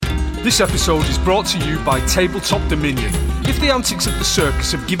This episode is brought to you by Tabletop Dominion. If the antics of the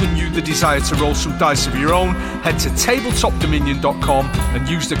circus have given you the desire to roll some dice of your own, head to tabletopdominion.com and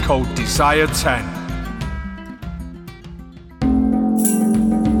use the code DESIRE10.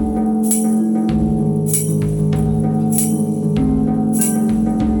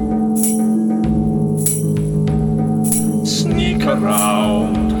 Sneak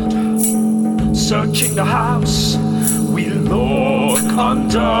around, searching the house. We look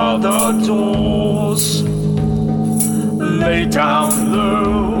under the doors. Lay down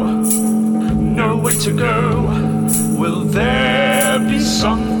low, nowhere to go. Will there be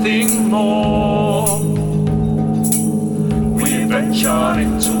something more? We venture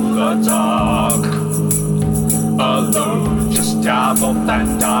into the dark, alone, just dabble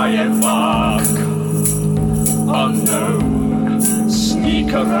and die and bark. Unknown,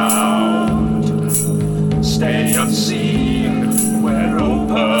 sneak around, stay unseen, we're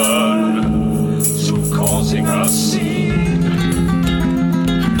open to causing a scene.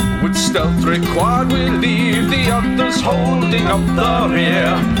 With stealth required, we leave the others holding up the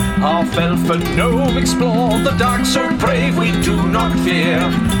rear. Half elf and gnome explore the dark, so brave we do not fear.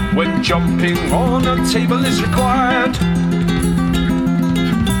 When jumping on a table is required,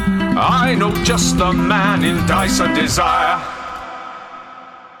 I know just the man in Dice and Desire.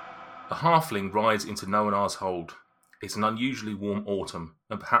 A halfling rides into Noanar's hold. It's an unusually warm autumn,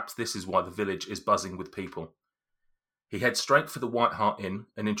 and perhaps this is why the village is buzzing with people. He heads straight for the White Hart Inn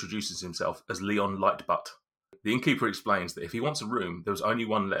and introduces himself as Leon Lightbutt. The innkeeper explains that if he wants a room, there is only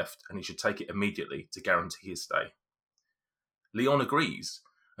one left, and he should take it immediately to guarantee his stay. Leon agrees,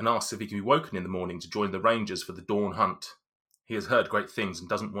 and asks if he can be woken in the morning to join the rangers for the dawn hunt. He has heard great things and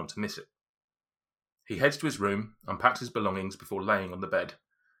doesn't want to miss it. He heads to his room, unpacks his belongings before laying on the bed.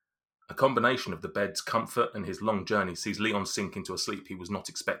 A combination of the bed's comfort and his long journey sees Leon sink into a sleep he was not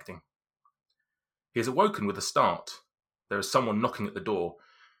expecting. He is awoken with a start. There is someone knocking at the door.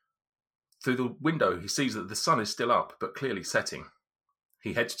 Through the window he sees that the sun is still up, but clearly setting.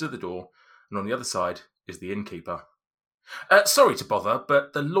 He heads to the door, and on the other side is the innkeeper. Sorry to bother,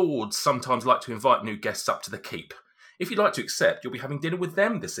 but the lords sometimes like to invite new guests up to the keep. If you'd like to accept, you'll be having dinner with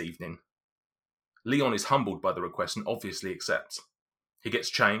them this evening. Leon is humbled by the request and obviously accepts. He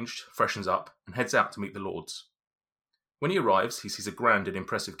gets changed, freshens up, and heads out to meet the lords. When he arrives, he sees a grand and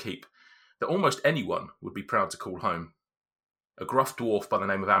impressive keep that almost anyone would be proud to call home. A gruff dwarf by the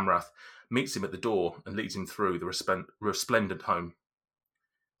name of Amrath meets him at the door and leads him through the resplendent home.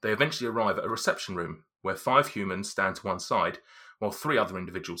 They eventually arrive at a reception room where 5 humans stand to one side while 3 other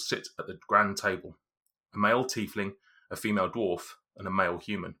individuals sit at the grand table. A male tiefling, a female dwarf, and a male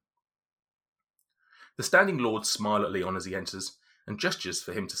human. The standing lords smile at Leon as he enters and gestures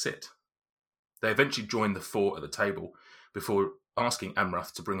for him to sit. They eventually join the 4 at the table before asking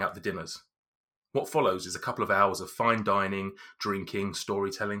Amrath to bring out the dinners. What follows is a couple of hours of fine dining, drinking,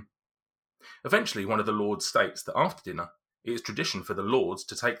 storytelling. Eventually, one of the lords states that after dinner, it is tradition for the lords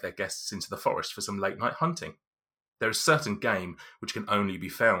to take their guests into the forest for some late-night hunting. There is certain game which can only be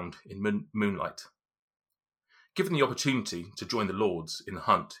found in moonlight. Given the opportunity to join the lords in the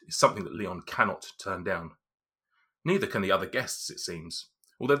hunt is something that Leon cannot turn down. Neither can the other guests, it seems,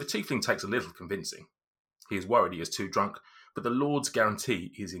 although the tiefling takes a little convincing. He is worried he is too drunk, but the lords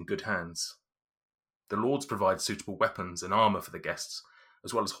guarantee he is in good hands. The lords provide suitable weapons and armour for the guests,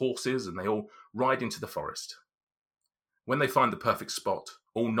 as well as horses, and they all ride into the forest. When they find the perfect spot,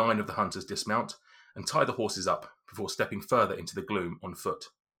 all 9 of the hunters dismount and tie the horses up before stepping further into the gloom on foot.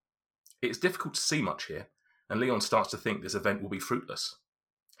 It is difficult to see much here, and Leon starts to think this event will be fruitless.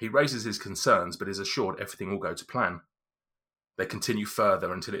 He raises his concerns, but is assured everything will go to plan. They continue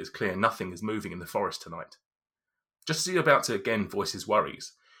further until it is clear nothing is moving in the forest tonight. Just as he is about to again voice his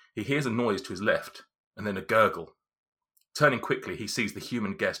worries, he hears a noise to his left, and then a gurgle. Turning quickly, he sees the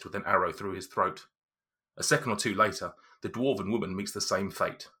human guest with an arrow through his throat. A second or two later, the dwarven woman meets the same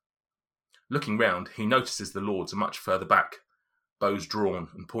fate. Looking round, he notices the lords are much further back, bows drawn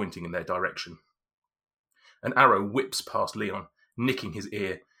and pointing in their direction. An arrow whips past Leon, nicking his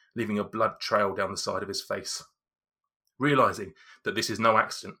ear, leaving a blood trail down the side of his face. Realising that this is no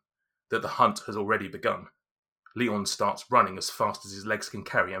accident, that the hunt has already begun, Leon starts running as fast as his legs can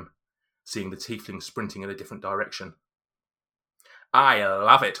carry him, seeing the tiefling sprinting in a different direction. I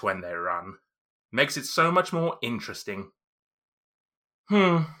love it when they run. Makes it so much more interesting.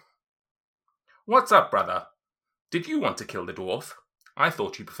 What's up, brother? Did you want to kill the dwarf? I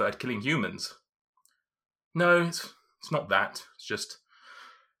thought you preferred killing humans. No, it's not that. It's just,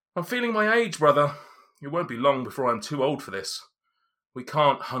 I'm feeling my age, brother. It won't be long before I'm too old for this. We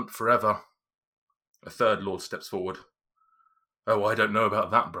can't hunt forever. A third lord steps forward. Oh, I don't know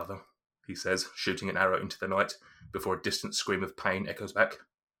about that, brother. he says, shooting an arrow into the night before a distant scream of pain echoes back.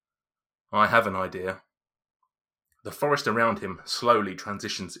 I have an idea. The forest around him slowly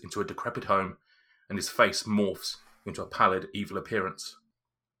transitions into a decrepit home, and his face morphs into a pallid, evil appearance.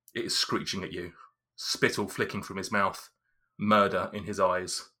 It is screeching at you, spittle flicking from his mouth, murder in his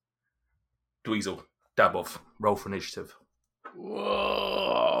eyes. Dweezil, Dabov, roll for initiative.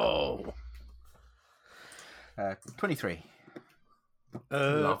 Whoa. 23.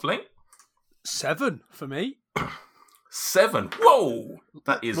 Lovely. 7 for me. 7. Whoa!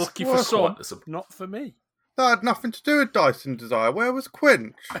 That is Lucky for some, quite not for me. That had nothing to do with Dyson Desire. Where was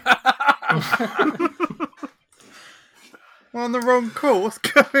Quinch? We're on the wrong call. What's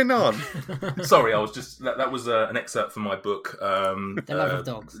going on? Sorry, I was just that was an excerpt from my book. The Love of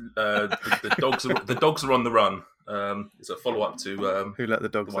Dogs. The dogs are on the run. It's a follow up to Who let the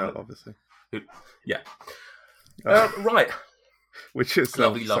dogs one out? that- Obviously, yeah. Right, which is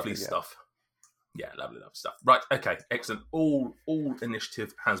lovely something, yeah. stuff. Yeah, lovely stuff. Right, okay, excellent. All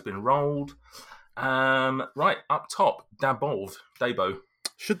initiative has been rolled. Right, up top, Dabo.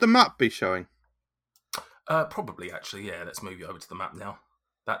 Should the map be showing? Probably, actually, yeah. Let's move you over to the map now.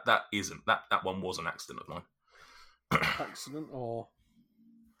 That one was an accident of mine. Accident or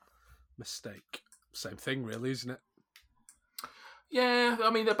mistake? Same thing, really, isn't it? Yeah, I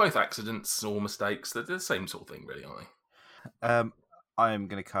mean they're both accidents or mistakes. They're the same sort of thing, really, aren't they? I'm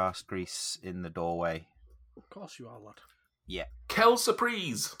going to cast Grease in the doorway. Of course you are, lad. Yeah. Kel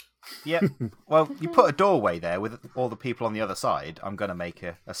Surprise. Yep. Well, you put a doorway there with all the people on the other side. I'm going to make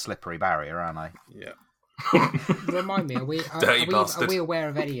a slippery barrier, aren't I? Yeah. Remind me, are we aware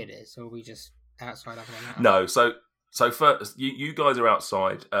of any of this, or are we just outside having a nap? No, so first, you guys are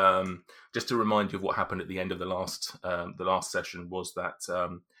outside. Just to remind you of what happened at the end of the last session was that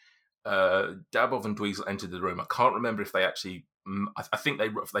Dabov and Dweezil entered the room. I can't remember if they actually. I think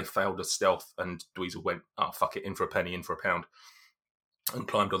they failed a stealth, and Dweezil went, "Oh fuck it, in for a penny, in for a pound," and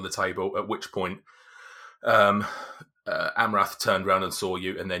climbed on the table. At which point, Amrath turned around and saw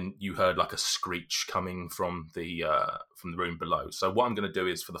you, and then you heard like a screech coming from the room below. So what I'm going to do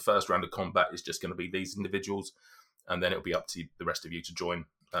is, for the first round of combat, is just going to be these individuals, and then it'll be up to the rest of you to join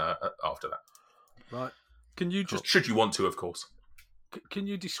after that. Right. Can you just should you want to, of course. Can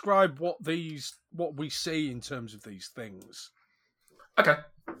you describe what we see in terms of these things? Okay.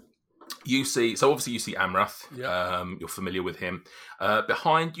 You see Amrath. Yeah. You're familiar with him.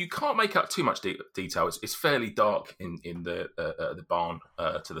 Behind, you can't make out too much detail. It's fairly dark in the barn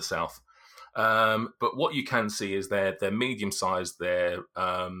to the south. But what you can see is they're medium-sized. They're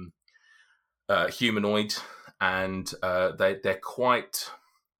humanoid, and they're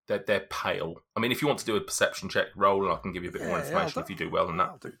pale. I mean, if you want to do a perception check, roll, and I can give you a bit more information if you do well on that.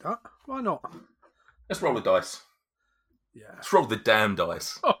 I'll do that. Why not? Let's roll the dice. Yeah. Let's roll the damn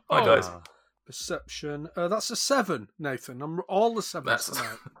dice. Hi, guys. Perception. That's a 7, Nathan. I'm all the 7s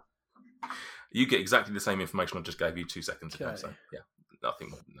tonight. You get exactly the same information I just gave you 2 seconds ago. So, yeah, nothing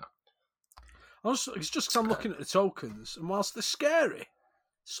more than that. It's just because I'm looking at the tokens, and whilst they're scary, there's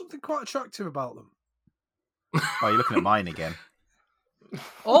something quite attractive about them. Oh, you're looking at mine again.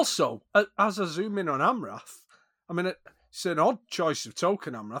 Also, as I zoom in on Amrath, I mean, it's an odd choice of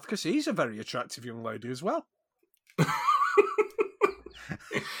token, Amrath, because he's a very attractive young lady as well.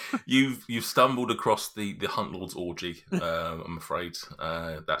 You've stumbled across the Hunt Lord's orgy. I'm afraid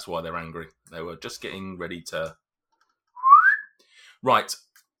that's why they're angry. They were just getting ready to. Right,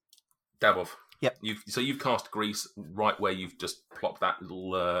 Dabov. Yep. You've cast Grease right where you've just plopped that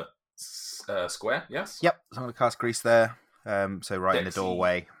little square. Yes. Yep. So I'm going to cast Grease there. So right in the Dexy.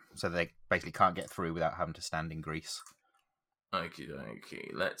 doorway, so they basically can't get through without having to stand in grease. Okay.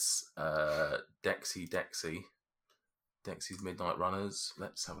 Let's Dexy's Midnight Runners.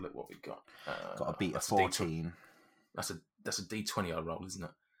 Let's have a look what we've got. Got a beat of that's 14. That's a D20 I roll, isn't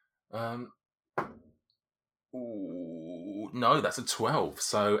it? Ooh, no, that's a 12.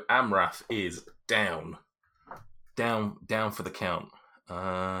 So Amrath is down for the count.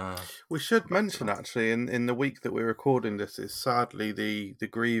 We should mention actually in the week that we're recording this is sadly the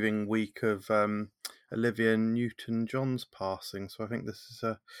grieving week of Olivia Newton-John's passing. So I think this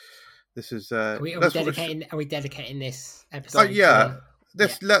is. Are we dedicating this episode? Oh yeah.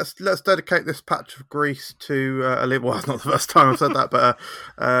 Let's dedicate this patch of Grease to Olivia. Well, it's not the first time I've said that, but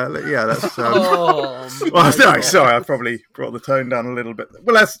yeah, let's. Sorry, I probably brought the tone down a little bit.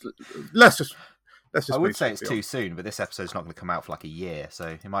 Well, let's just. I would say it's too soon, but this episode's not going to come out for like a year, so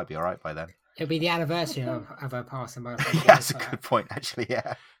it might be all right by then. It'll be the anniversary of her passing. Yeah, that's a good point, actually.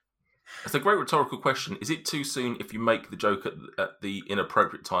 Yeah. It's a great rhetorical question. Is it too soon if you make the joke at the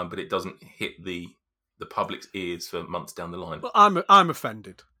inappropriate time, but it doesn't hit the public's ears for months down the line? Well, I'm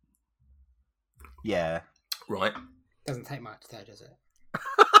offended. Yeah. Right. Doesn't take much though, does it?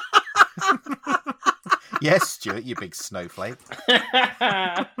 Yes, Stuart, you big snowflake.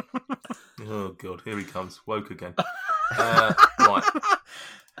 Oh god, here he comes, woke again. Right.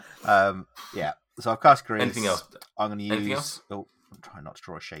 Yeah. So I've cast Grease. Anything else? I'm going to use. Anything else? Oh, I'm trying not to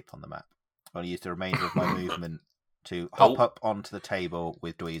draw a shape on the map. I'm going to use the remainder of my movement to hop up onto the table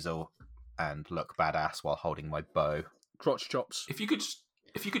with Dweezil and look badass while holding my bow. Crotch chops. If you could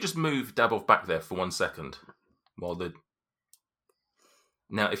just move Dabov back there for 1 second, while the.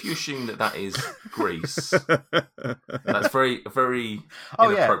 Now, if you assume that is Grease, that's very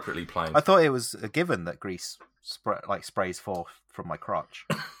inappropriately playing. I thought it was a given that Grease sprays forth from my crotch.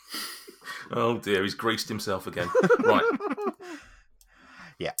 Oh dear, he's greased himself again. Right.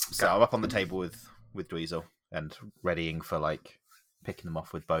 Yeah, so I'm up on the table with Dweezil and readying for picking them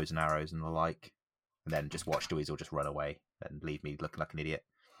off with bows and arrows and the like, and then just watch Dweezil just run away and leave me looking like an idiot.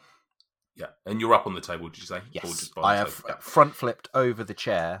 Yeah, and you're up on the table, did you say? Yes, or just I have front flipped over the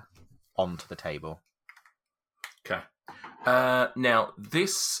chair onto the table. Okay. Now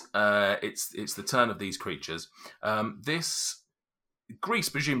this it's the turn of these creatures. This Grease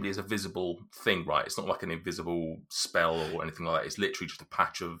presumably is a visible thing, right? It's not like an invisible spell or anything like that. It's literally just a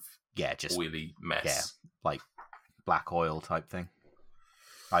patch of just oily mess. Yeah, like black oil type thing,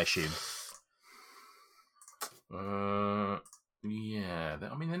 I assume. Yeah.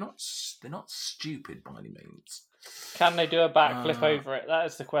 I mean, they're not stupid by any means. Can they do a backflip over it? That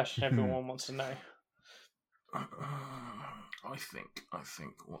is the question everyone wants to know. I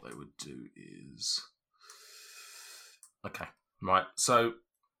think what they would do is okay. Right, so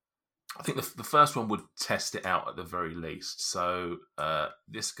I think the first one would test it out at the very least. So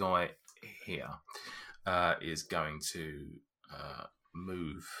this guy here is going to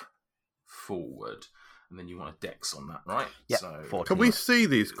move forward, and then you want a dex on that, right? Yeah. So can we see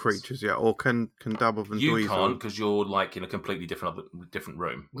these creatures yet, or can Dabov and Dweezil? You can't because you're in a completely different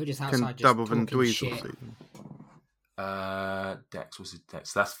room. We're just outside. Can Dabov and Dweezil see them? Dex was his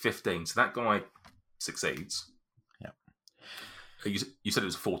dex. So that's 15. So that guy succeeds. You said it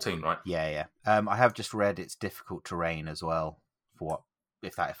was 14, right? Yeah. I have just read it's difficult terrain as well,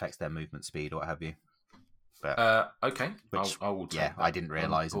 if that affects their movement speed or what have you. But, okay. I will take that. I didn't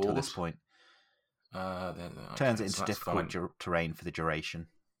realise until this point. Turns it into difficult terrain for the duration.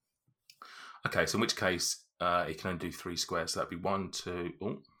 Okay, so in which case, it can only do 3 squares. So that'd be 1, 2,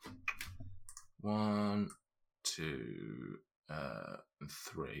 and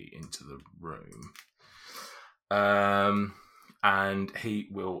 3 into the room. And he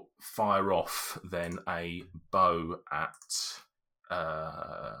will fire off then a bow at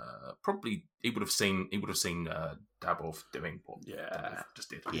probably he would have seen Dabov doing what Dabov just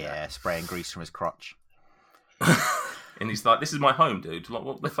did. Yeah, spraying grease from his crotch. And he's like, "This is my home, dude. Like,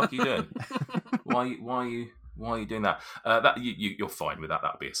 what the fuck are you doing? Why are you doing that? That you're fine with that.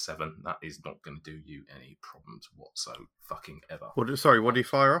 That'll be a 7. That is not going to do you any problems whatsoever. What did he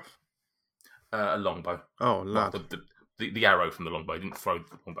fire off? A longbow. Oh, lad. Well, the arrow from the longbow. He didn't throw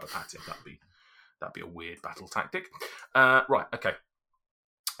the longbow at him. That'd be a weird battle tactic. Right. Okay.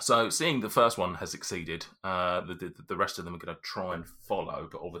 So seeing the first one has succeeded, the rest of them are going to try and follow,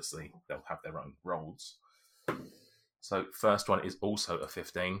 but obviously they'll have their own rolls. So first one is also a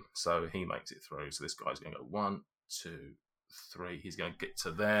 15, so he makes it through. So this guy's going to go 1, 2, 3. He's going to get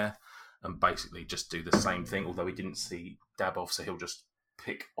to there and basically just do the same thing, although he didn't see Dabov, so he'll just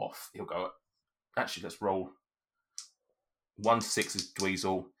pick off. He'll go, actually, let's roll. 1 to 6 is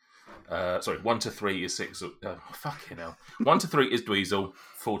Dweezil. 1 to 3 is 6. Fucking hell. 1 to 3 is Dweezil.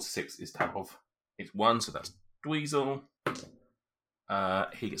 4 to 6 is Dabov. It's 1, so that's Dweezil.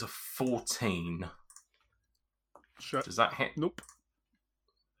 He gets a 14. Sure. Does that hit? Nope.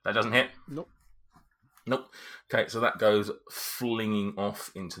 That doesn't hit? Nope. Okay, so that goes flinging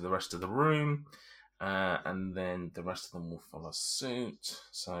off into the rest of the room. And then the rest of them will follow suit.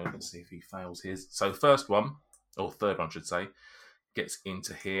 So let's see if he fails his. So the first one, or third one, I should say, gets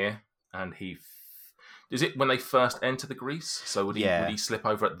into here, and is it when they first enter the grease? So would he slip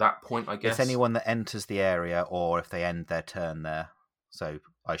over at that point, I guess? It's anyone that enters the area, or if they end their turn there. So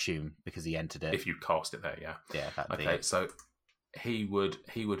I assume because he entered it. If you cast it there, yeah. Yeah, that'd be it. So he would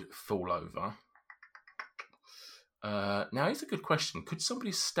fall over. Now, here's a good question. Could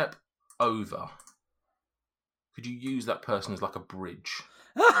somebody step over? Could you use that person as like a bridge?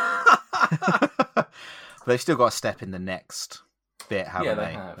 They've still got to step in the next bit, haven't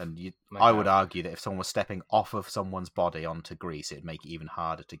they? Have. And I would argue that if someone was stepping off of someone's body onto grease, it'd make it even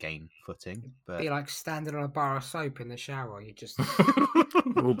harder to gain footing. But be like standing on a bar of soap in the shower. You just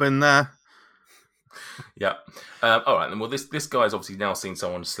all been there. Yeah. All right. Then. Well, this guy's obviously now seen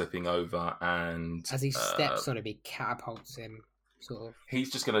someone slipping over, and as he steps on him, he catapults him. Sort of.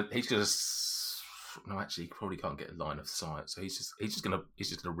 He's just gonna. No, actually, he probably can't get a line of sight. So he's just gonna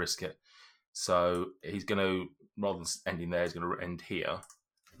risk it. So he's gonna, rather than ending there, he's gonna end here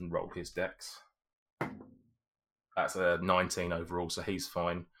and roll his dex. That's a 19 overall, so he's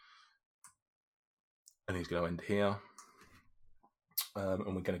fine. And he's going to end here. And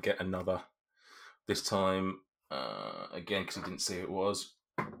we're going to get another. This time, again, because he didn't see who it was.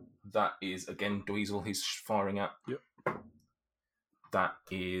 That is, again, Dweezil he's firing at. Yep. That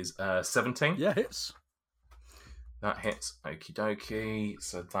is 17. Yeah, hits. That hits. Okie dokie.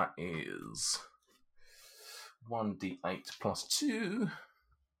 So that is 1d8 plus 2.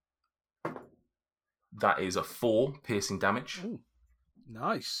 That is a 4 piercing damage. Ooh,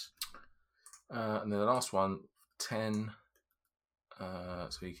 nice. And then the last one, 10. So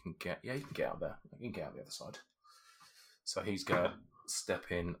he can get... Yeah, he can get out there. He can get out the other side. So he's going to step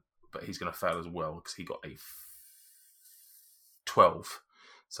in, but he's going to fail as well because he got a 12.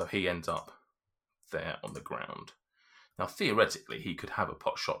 So he ends up there on the ground. Now, theoretically, he could have a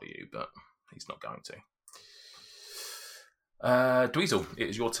pot shot at you, but he's not going to. Dweezil, it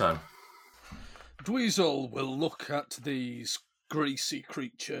is your turn. Dweezil will look at these greasy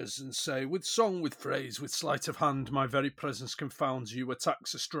creatures and say, with song, with phrase, with sleight of hand, my very presence confounds you,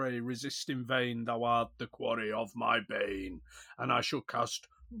 attacks astray, resist in vain, thou art the quarry of my bane. And I shall cast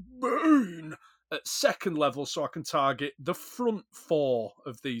Bane at second level so I can target the front 4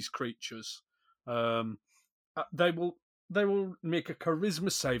 of these creatures. They will make a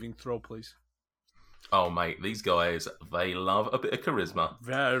charisma saving throw, please. Oh, mate, these guys, they love a bit of charisma.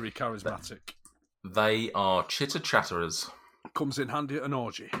 Very charismatic. They are chitter-chatterers. Comes in handy at an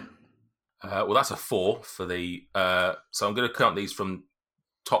orgy. Well, that's a 4 for the... so I'm going to count these from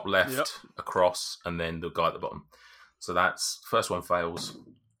top left across and then the guy at the bottom. So that's... First one fails.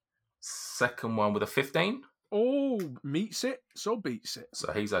 Second one with a 15. Oh, meets it, so beats it.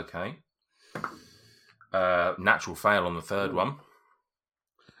 So he's okay. Natural fail on the third one.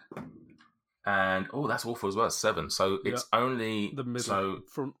 And, that's awful as well, 7. So it's only... The middle,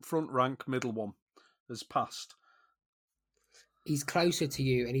 so, front rank, middle one has passed. He's closer to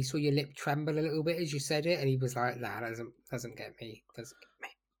you, and he saw your lip tremble a little bit as you said it, and he was like, "Nah, doesn't get me.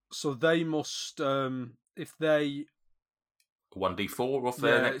 So they must, if they 1d4 off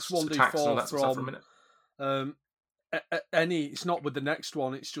their next attacks, and that's for a minute. Any, it's not with the next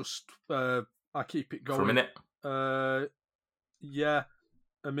one. It's just I keep it going for a minute. Yeah,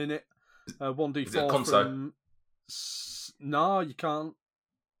 a minute. 1d4 Is it a conso? from. No, you can't.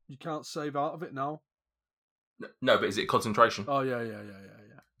 You can't save out of it now. No, but is it concentration? Oh yeah.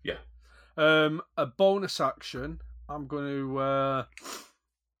 Yeah. A bonus action. I'm going to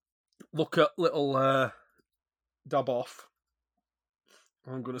look at little Daboff.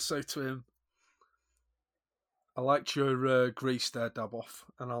 I'm going to say to him, "I liked your grease there, Daboff,"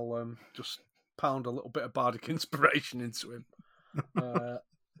 and I'll just pound a little bit of bardic inspiration into him.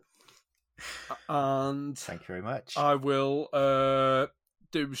 And thank you very much. I will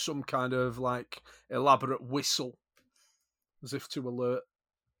do some kind of like elaborate whistle as if to alert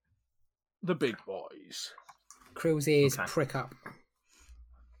the big boys. Krill's ears prick up.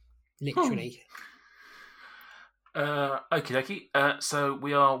 Literally. Okie dokie. So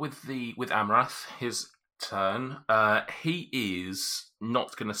we are with Amrath, his turn. He is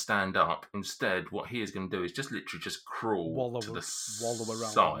not going to stand up. Instead, what he is going to do is just literally crawl to the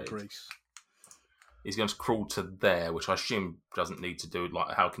side. Grease. He's going to crawl to there, which I assume doesn't need to do.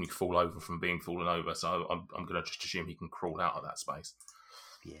 Like, how can you fall over from being fallen over? So I'm going to just assume he can crawl out of that space.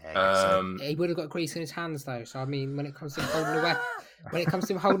 Yeah. He would have got grease in his hands, though. So I mean, when it comes to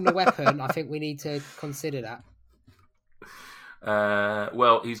holding a weapon, I think we need to consider that.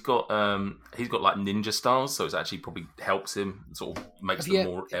 Well, he's got like ninja stars, so it actually probably helps him, sort of makes them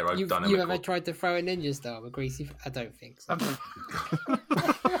more aerodynamic. You ever tried to throw a ninja star with greasy? I don't think so.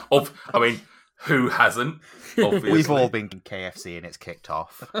 I mean, who hasn't? Obviously. We've all been KFC and it's kicked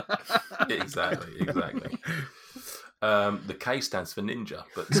off. Exactly. The K stands for ninja,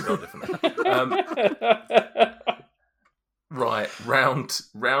 but it's spelled differently. Right, round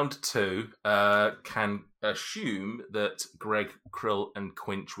 2. Can assume that Greg, Krill, and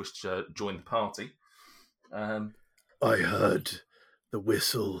Quinch wish to join the party. I heard the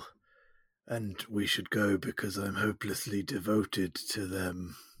whistle, and we should go because I'm hopelessly devoted to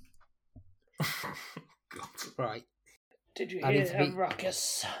them. God. Right. Did you hear him,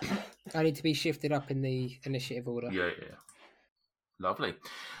 Ruckus? I need to be shifted up in the initiative order. Yeah. Lovely.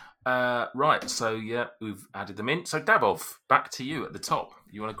 Right, so we've added them in. So Dabov, back to you at the top.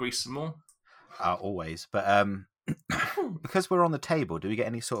 You want to grease some more? always. But because we're on the table, do we get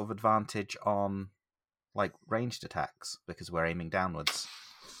any sort of advantage on like ranged attacks because we're aiming downwards?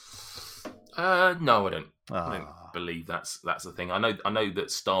 No, I don't. I Ah. don't believe that's the thing. I know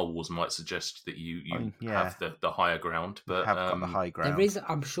that Star Wars might suggest that you have the higher ground, but Have got the high ground. There is,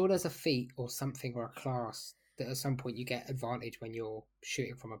 I'm sure there's a feat or something or a class that at some point you get advantage when you're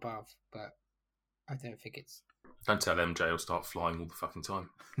shooting from above, but I don't think it's. Don't tell MJ he'll start flying all the fucking time.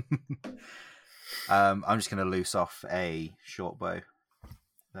 I'm just going to loose off a short bow.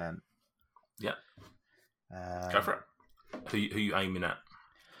 Then. Yeah. Go for it. Who you aiming at?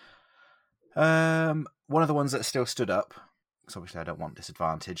 One of the ones that still stood up, because obviously I don't want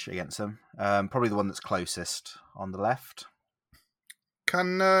disadvantage against them. Probably the one that's closest on the left.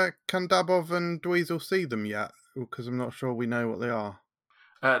 Can Dabov and Dweezil see them yet? Because I'm not sure we know what they are.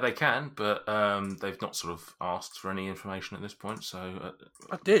 They can, but they've not sort of asked for any information at this point. So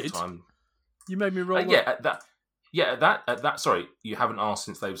I did. Time... You made me roll. At that. Sorry, you haven't asked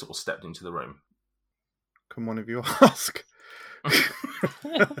since they've sort of stepped into the room. Can one of you ask?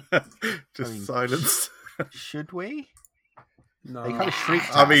 Just silence. Should we? No. They kind of shrieked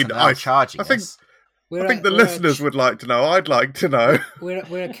at I us mean, and now charging I think us. I think the listeners would like to know. I'd like to know.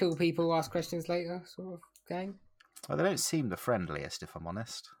 We're a kill people, ask questions later sort of gang. Well, they don't seem the friendliest, if I'm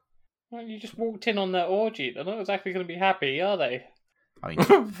honest. Well, you just walked in on their orgy. They're not exactly going to be happy, are they? I mean,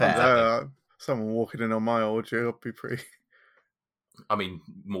 fair. Someone walking in on my orgy would be pretty. I mean,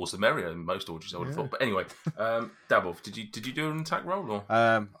 more's the merrier in most orgies, I would have thought. But anyway, Dabov, did you do an attack roll or?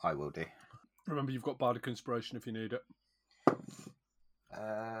 I will do. Remember, you've got Bardic Inspiration if you need it.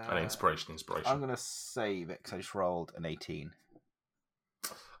 And inspiration. I'm going to save it because I just rolled an 18.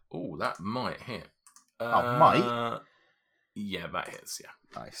 Oh, that might hit. Might? Yeah, that hits, yeah.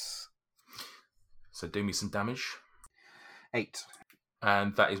 Nice. So do me some damage. 8.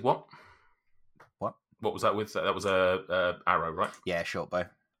 And that is what? What? What was that with? That was a arrow, right? Yeah, short bow.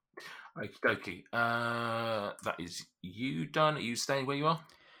 Okie dokie. That is you done. Are you staying where you are?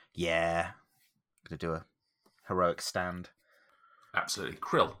 Yeah. Going to do a heroic stand. Absolutely.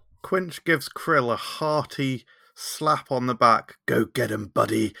 Krill. Quinch gives Krill a hearty slap on the back. Go get 'em,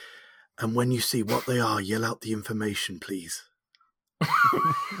 buddy. And when you see what they are, yell out the information, please.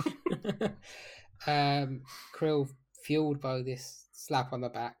 Krill, fueled by this slap on the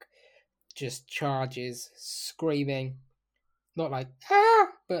back, just charges, screaming. Not like,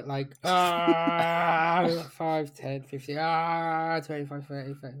 but like, 5, 10, 15, 25, 30,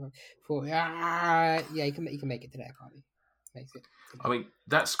 35, 40, yeah, you can make it to there, can't you? Makes it. I mean,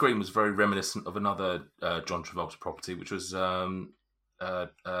 that scream was very reminiscent of another John Travolta property, which was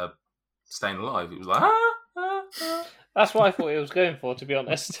Staying Alive. It was like, That's what I thought he was going for, to be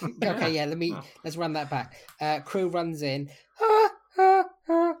honest. Okay, yeah, let's run that back. Krill runs in.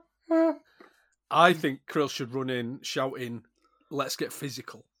 I think Krill should run in shouting, "Let's get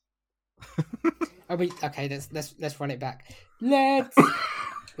physical." I mean, okay, let's run it back. Let's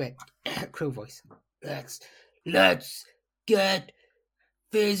wait, Krill voice. Let's get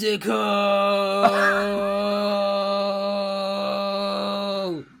physical.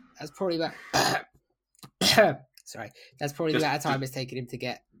 That's probably about. Sorry, that's probably the amount of time it's taken him to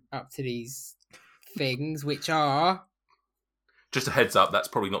get up to these things, which are. Just a heads up, that's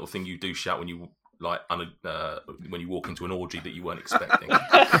probably not the thing you do shout when you when you walk into an orgy that you weren't expecting.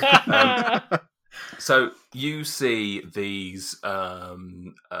 So you see these now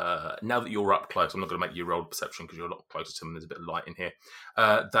that you're up close. I'm not going to make you roll perception because you're a lot closer to them. There's a bit of light in here.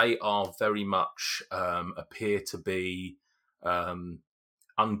 They are very much appear to be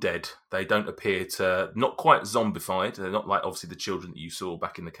undead. They don't appear to not quite zombified. They're not like obviously the children that you saw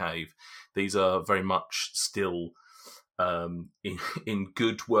back in the cave. These are very much still in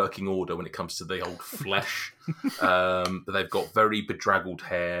good working order when it comes to the old flesh. But they've got very bedraggled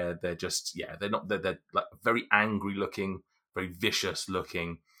hair. They're just they're like very angry looking, very vicious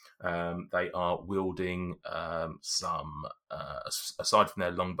looking. They are wielding some aside from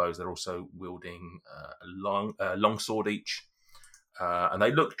their longbows, they're also wielding a long sword each. And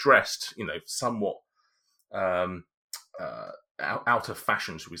they look dressed, somewhat out of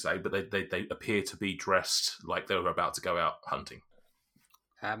fashion, should we say? But they appear to be dressed like they were about to go out hunting.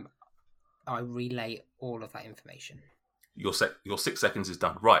 I relay all of that information. Your 6 seconds is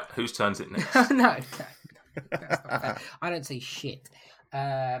done. Right, whose turn is it next? No, that's not fair. I don't see shit.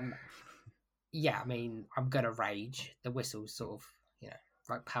 I mean, I'm gonna rage. The whistle's sort of,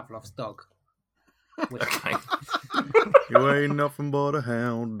 like Pavlov's dog. Okay. You ain't nothing but a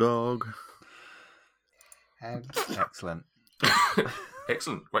hound dog. Excellent.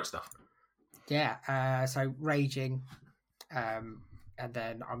 Excellent. Great stuff. Yeah, so raging, and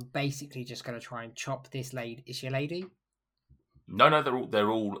then I'm basically just going to try and chop this lady. Is she a lady? No, they're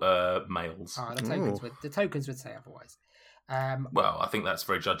all males. Oh, the tokens would say otherwise. Well, I think that's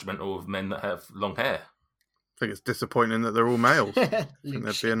very judgmental of men that have long hair. I think it's disappointing that they're all males. I think Luke there'd be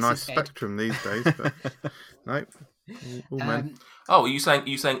a shakes nice his head. spectrum these days, but no, all men. Oh, are you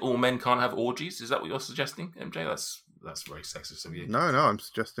saying all men can't have orgies? Is that what you're suggesting, MJ? That's very sexist of you. No, I'm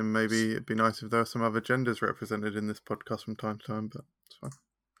suggesting maybe it'd be nice if there were some other genders represented in this podcast from time to time, but it's fine.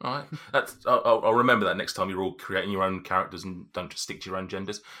 All right, I'll remember that next time you're all creating your own characters and don't just stick to your own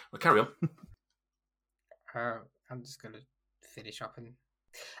genders. Well, carry on. I'm just going to finish up and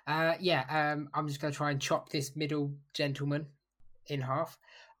I'm just going to try and chop this middle gentleman in half.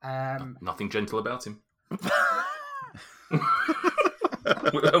 Nothing gentle about him.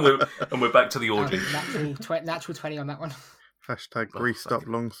 and we're back to the orgy. Natural 20 on that one. Hashtag greased up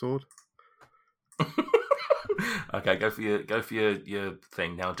longsword. Okay, go for your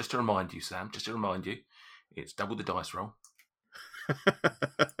thing now. Just to remind you, Sam. So it's double the dice roll. So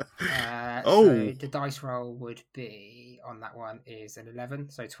the dice roll would be on that one is an 11,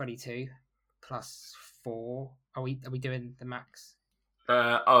 so 22 plus 4. Are we doing the max?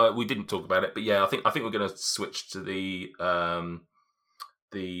 We didn't talk about it, but yeah, I think we're going to switch to the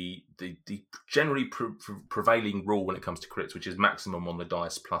generally prevailing rule when it comes to crits, which is maximum on the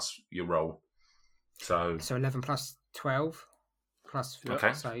dice plus your roll. So 11 plus 12 plus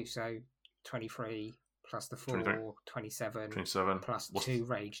okay. So 23 plus the 4, 27 plus 2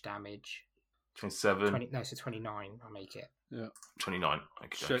 rage damage. 27. So 29. I'll make it. Yeah. 29.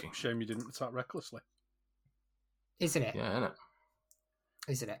 Okay. Shame you didn't attack recklessly. Isn't it? Yeah,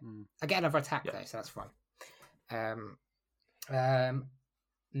 Isn't it? I get another attack though, so that's fine.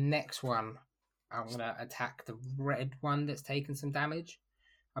 Next one, I'm gonna attack the red one that's taken some damage,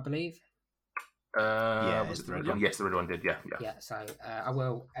 I believe. Was it the red one? Yes, the red one did. Yeah. Yeah. So I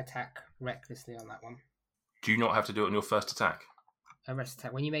will attack recklessly on that one. Do you not have to do it on your first attack? A rest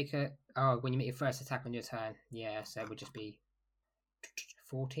attack when you make your first attack on your turn. Yeah, so it would just be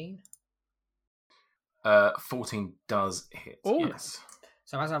 14. 14 does hit. Ooh. Yes.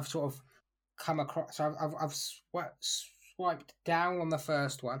 So as I've sort of come across, so I've swiped down on the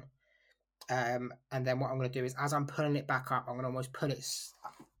first one, and then what I'm going to do is, as I'm pulling it back up, I'm going to almost pull it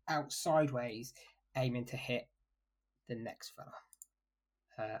out sideways, aiming to hit the next fella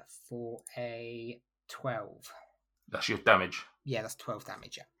for a 12. That's your damage. Yeah, that's 12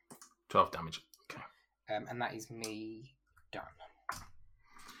 damage. Yeah. 12 damage. Okay. And that is me done.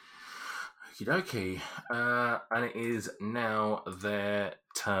 Okie dokie. And it is now their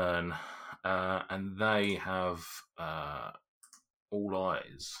turn. And they have all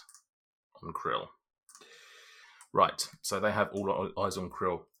eyes on Krill. Right, so they have all eyes on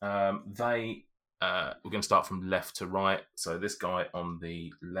Krill. We're going to start from left to right. So this guy on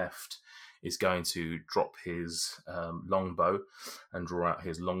the left is going to drop his longbow and draw out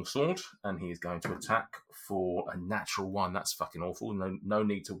his longsword, and he is going to attack for a natural 1. That's fucking awful. No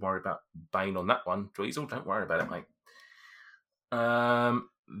need to worry about Bane on that one. Dweezil, don't worry about it, mate.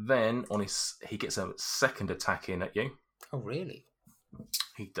 Then he gets a second attack in at you. Oh, really?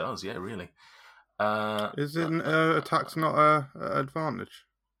 He does, yeah, really. Isn't attacks not an advantage?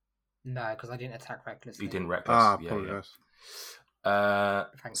 No, because I didn't attack recklessly. He didn't reckless. Apologize.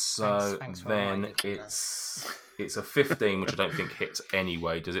 Thanks then it's a 15, which I don't think hits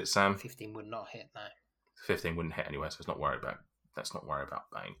anyway. Does it, Sam? 15 would not hit. No. 15 wouldn't hit anyway, so let's not worry about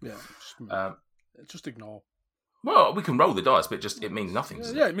Bane. Yeah, just ignore. Well, we can roll the dice, but it means nothing.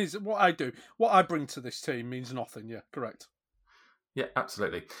 Yeah, it means what I do, what I bring to this team means nothing. Yeah, correct. Yeah,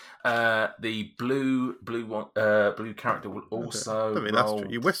 absolutely. The blue character will also. I mean, roll... that's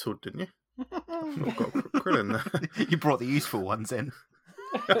true. You whistled, didn't you? I've got Krill in there. You brought the useful ones in.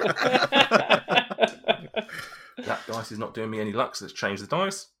 That dice is not doing me any luck, so let's change the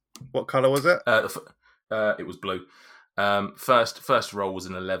dice. What colour was it? It was blue. First roll was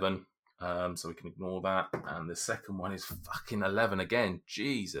an 11, so we can ignore that. And the second one is fucking 11 again.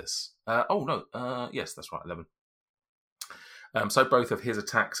 Jesus. Yes, that's right, 11. So both of his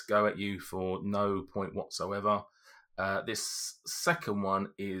attacks go at you for no point whatsoever. This second one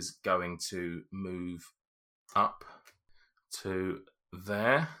is going to move up to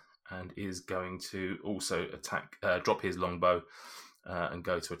there and is going to also drop his longbow and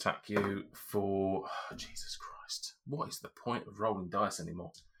go to attack you for... Oh, Jesus Christ. What is the point of rolling dice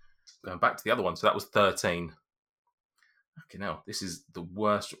anymore? Going back to the other one. So that was 13. Okay, now this is the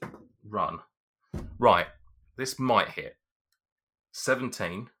worst run. Right. This might hit.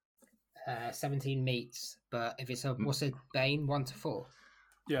 17. 17 meets, but if it's what's a Bane? 1 to 4.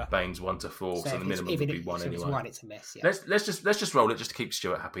 Yeah. Bane's 1 to 4, so the minimum would be 1 anyway. If it's 1, it's a miss. Yeah. Let's just roll it just to keep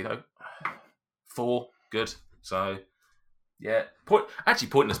Stuart happy though. 4, good. So yeah,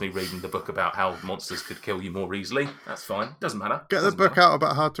 pointless me reading the book about how monsters could kill you more easily. That's fine. Doesn't matter. Get the book out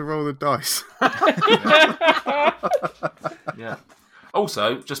about how to roll the dice. Yeah.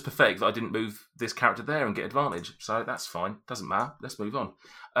 Also, just pathetic that I didn't move this character there and get advantage. So that's fine. Doesn't matter. Let's move on.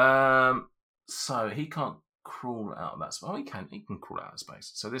 So he can't crawl out of that space. Oh, he can. He can crawl out of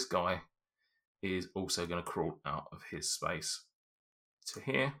space. So this guy is also going to crawl out of his space to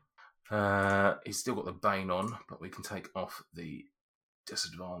here. He's still got the Bane on, but we can take off the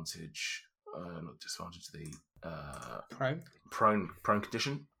disadvantage. Not disadvantage. The prone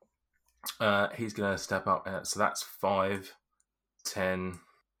condition. He's going to step up. So that's 5, 10,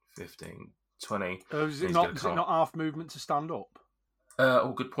 15, 20. Is it not half movement to stand up?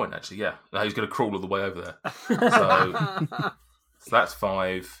 Good point, actually, yeah. No, he's going to crawl all the way over there. So that's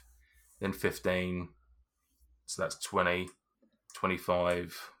 5, then 15. So that's 20,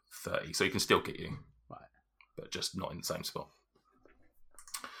 25, 30. So he can still get you. Right. But just not in the same spot.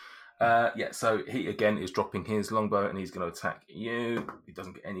 So he, again, is dropping his longbow and he's going to attack you. He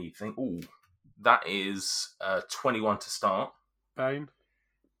doesn't get anything. Ooh, that is 21 to start. Bane,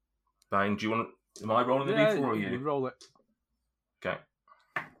 do you want to... Am I rolling the D4 or you? Roll it. Okay.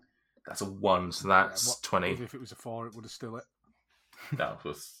 That's a 1, so that's 20. If it was a 4, it would have still it. No, it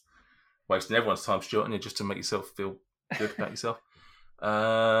was wasting everyone's time, Stuart, and just to make yourself feel good about yourself.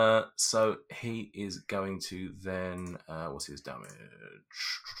 So he is going to then... what's his damage?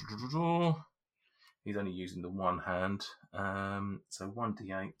 He's only using the one hand. So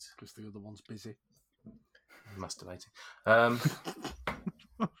 1d8. Because the other one's busy. Masturbating.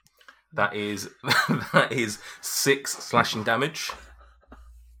 That is 6 slashing damage.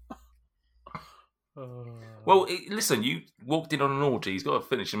 Well, listen, you walked in on an orgy. He's got to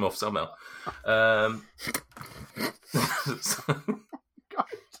finish him off somehow.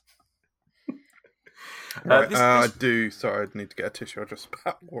 Right, I do. Sorry, I need to get a tissue. I just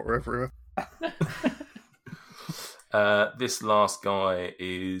spat water everywhere. This last guy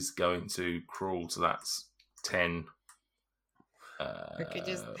is going to crawl, so that's 10.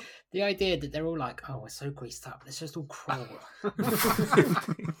 The idea that they're all like, oh, we're so greased up, let's just all crawl.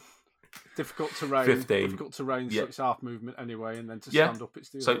 Difficult terrain. 15. Difficult terrain, so it's half movement anyway, and then to Yeah. stand up, it's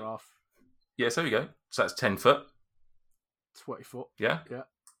the other half. Yeah, so there you go. So that's 10 foot. 20 foot. Yeah? Yeah.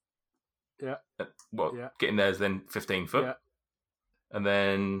 Yeah. Well, Yeah. getting there is then 15 foot. Yeah. And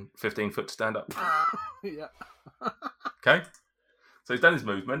then 15 foot to stand up. Yeah. Okay? So he's done his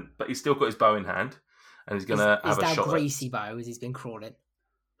movement, but he's still got his bow in hand. And he's going to have a shot. Is that greasy bow as he's been crawling?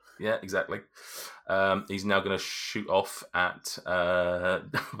 Yeah, exactly. He's now going to shoot off at...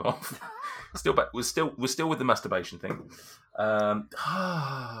 Still back. We're still with the masturbation thing.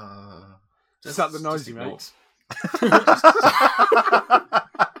 Is that the noise he makes?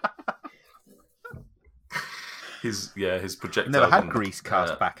 His projectile. I've never had grease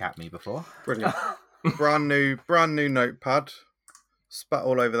cast back at me before. Brilliant. brand new notepad. Spat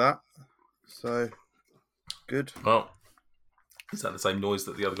all over that. So good. Well, is that the same noise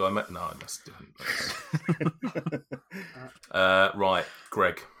that the other guy made? No, that's different. Right,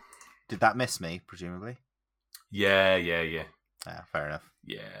 Greg. Did that miss me, presumably? Yeah. Ah, fair enough.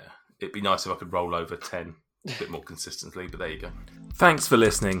 Yeah. It'd be nice if I could roll over 10 a bit more consistently, but there you go. Thanks for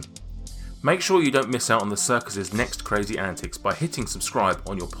listening. Make sure you don't miss out on the circus's next crazy antics by hitting subscribe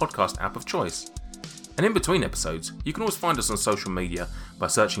on your podcast app of choice. And in between episodes, you can always find us on social media by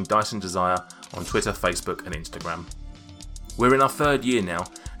searching Dice and Desire on Twitter, Facebook and Instagram. We're in our 3rd year now,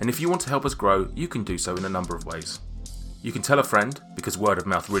 and if you want to help us grow, you can do so in a number of ways. You can tell a friend, because word of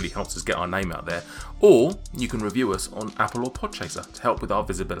mouth really helps us get our name out there, or you can review us on Apple or Podchaser to help with our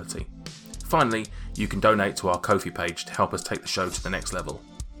visibility. Finally, you can donate to our Ko-fi page to help us take the show to the next level.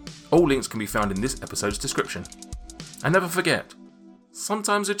 All links can be found in this episode's description. And never forget,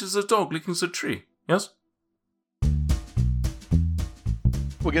 sometimes it is a dog licking a tree, yes?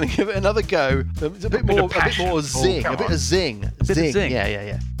 We're going to give it another go. It's a bit more zing. A bit of zing. Zing.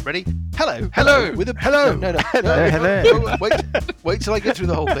 Yeah. Ready? Hello. With a hello. No. Hello. Wait till I get through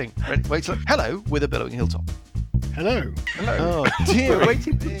the whole thing. Ready? Hello with a billowing hilltop. Hello. Oh dear.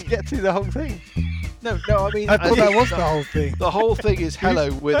 Waiting to get through the whole thing. No. I mean, I thought that was the whole thing. The whole thing is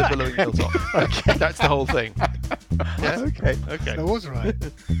hello with a billowing hilltop. Okay, that's the whole thing. Yeah? Okay. That was right.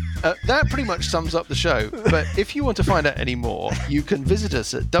 That pretty much sums up the show. But if you want to find out any more, you can visit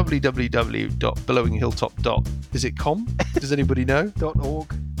us at www.billowinghilltop. Is it com? Does anybody know?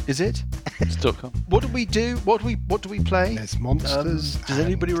 .org. Is it? It's .com. What do we do? What do we play? There's monsters. Does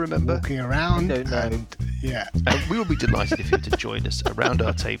anybody remember? Walking around. I don't know. And Yeah. And we will be delighted if you were to join us around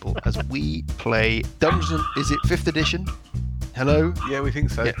our table as we play Dungeons. Is it 5th edition? Hello? Yeah, we think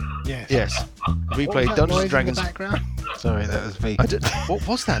so. Yeah. Yes. We play Dungeons and Dragons. Sorry, that was me. What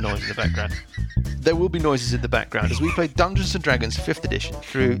was that noise in the background? There will be noises in the background as we play Dungeons and Dragons 5th edition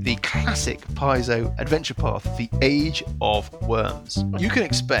through the classic Paizo adventure path, The Age of Worms. You can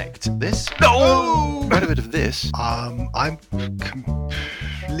expect this. Oh! Quite a bit of this. I'm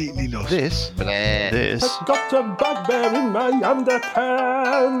completely lost. This. This. I've got a bugbear in my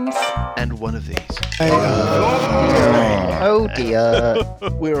underpants. And one of these. Oh dear.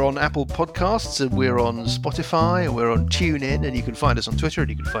 We're on Apple Podcasts, and we're on Spotify, and we're on TuneIn, and you can find us on Twitter, and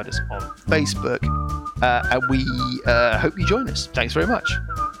you can find us on Facebook. And we hope you join us. Thanks very much.